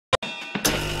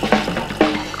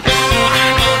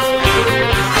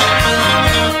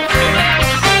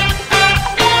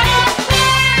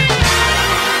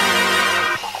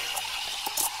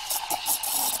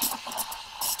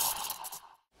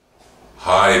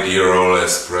Hi dear all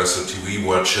Espresso TV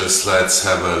watchers, let's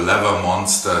have a lever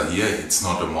monster here. It's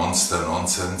not a monster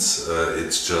nonsense,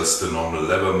 it's just a normal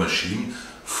lever machine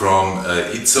from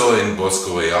Izzo in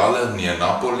Bosco Reale near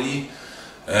Napoli,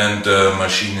 and the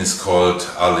machine is called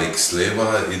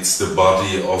Leva. It's the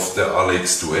body of the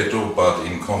Alex Duetto, but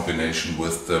in combination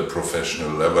with the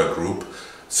professional lever group.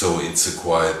 So it's a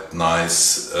quite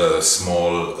nice,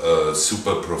 small,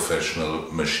 super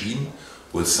professional machine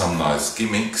with some nice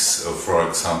gimmicks. For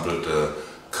example, the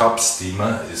cup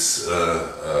steamer is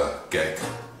a gag. Yeah.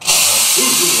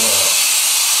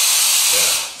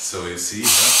 So you see,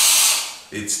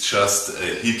 it's just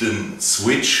a hidden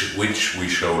switch which we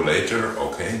show later,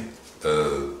 okay?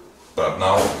 But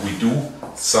now we do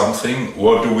something.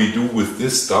 What do we do with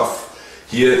this stuff?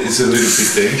 Here is a little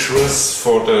bit dangerous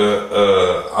for the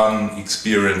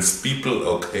unexperienced people,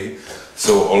 okay?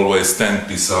 So always stand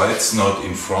beside, not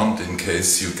in front, in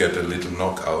case you get a little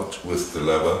knockout with the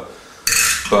lever.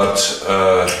 But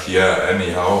yeah,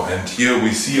 anyhow, and here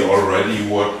we see already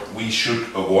what we should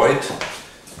avoid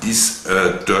is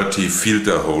a dirty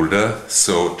filter holder.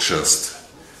 So just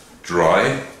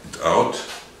dry it out.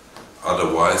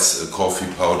 Otherwise, a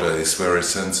coffee powder is very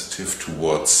sensitive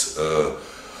towards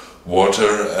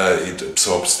water. It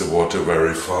absorbs the water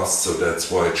very fast, so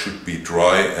that's why it should be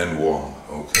dry and warm.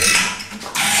 Okay.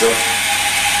 So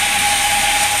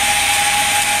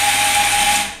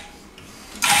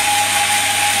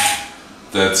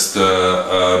that's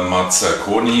the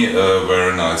Mazzaconi, a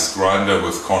very nice grinder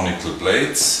with conical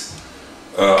blades.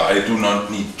 I do not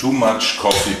need too much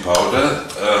coffee powder.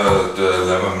 The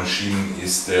lever machine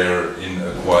is there in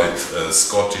a quite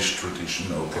Scottish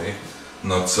tradition, okay?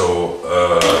 Not so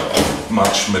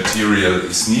much material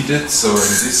is needed, so in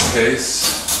this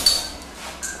case,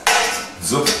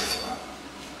 so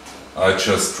I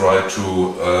just try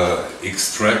to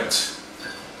extract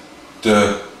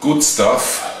the good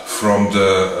stuff from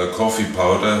the coffee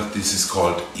powder. This is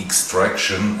called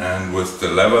extraction, and with the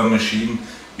lever machine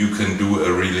you can do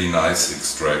a really nice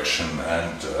extraction,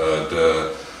 and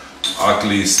the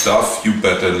ugly stuff you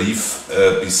better leave.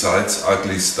 Besides,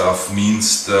 ugly stuff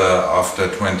means after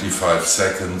 25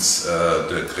 seconds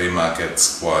the crema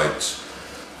gets quite,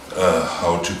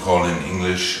 how to call in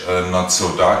English, not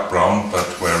so dark brown but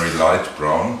very light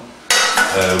brown,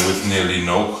 with nearly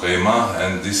no crema,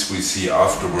 and this we see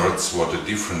afterwards what the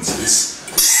difference is.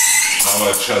 Now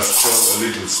I just show a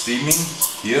little steaming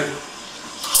here.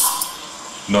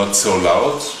 Not so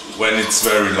loud. When it's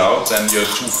very loud then you're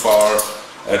too far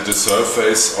at the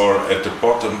surface or at the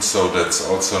bottom, so that's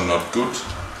also not good.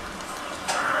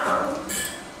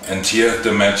 And here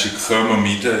the magic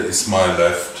thermometer is my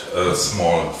left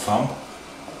small thumb.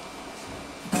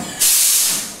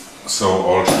 So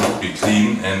all should be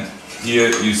clean, and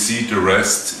here you see the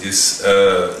rest is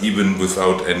even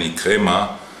without any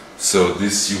crema, so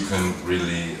this you can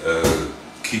really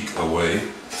kick away.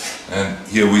 And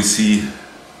here we see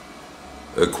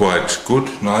a quite good,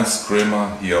 nice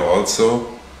crema here also.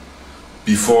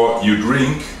 Before you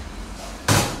drink,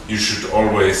 you should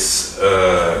always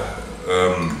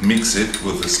mix it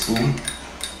with a spoon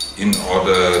in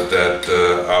order that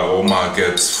the aroma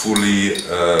gets fully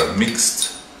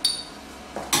mixed.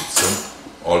 So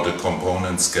all the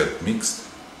components get mixed.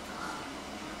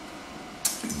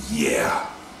 Yeah,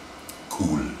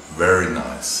 cool, very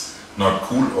nice. Not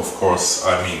cool, of course,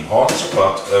 I mean hot,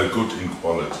 but good in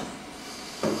quality.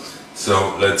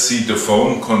 So let's see the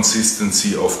foam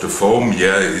consistency of the foam.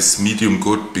 Yeah, it's medium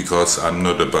good because I'm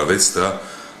not a barista,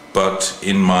 but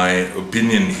in my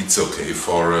opinion it's okay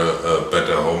for a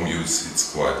better home use.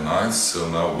 It's quite nice. So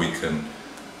now we can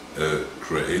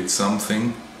create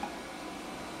something.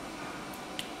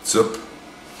 Zup.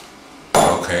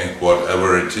 Okay,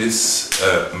 whatever it is.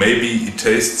 Maybe it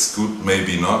tastes good,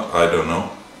 maybe not, I don't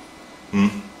know.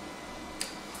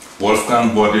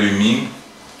 Wolfgang, what do you mean?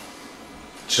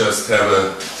 Just have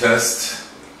a test.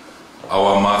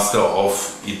 Our master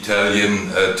of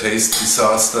Italian taste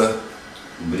disaster.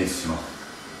 Benissimo.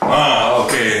 Ah,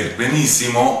 okay.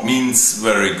 Benissimo means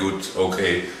very good.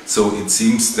 Okay. So it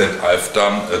seems that I've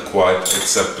done a quite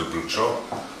acceptable job.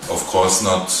 Of course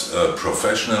not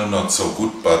professional, not so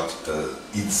good, but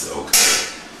it's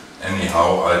okay.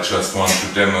 Anyhow, I just want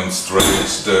to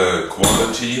demonstrate the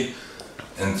quality.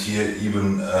 And here,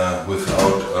 even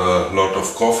without a lot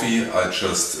of coffee, I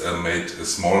just made a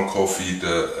small coffee.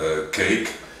 The cake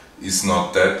is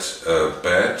not that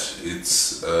bad,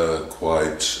 it's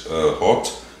quite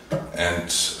hot, and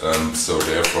so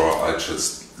therefore I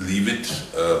just leave it,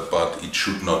 but it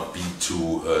should not be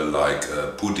too like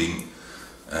pudding,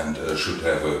 and should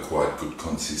have a quite good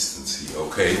consistency.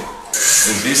 Okay,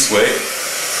 in this way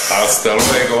Hasta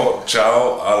luego,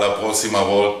 ciao, alla prossima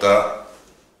volta.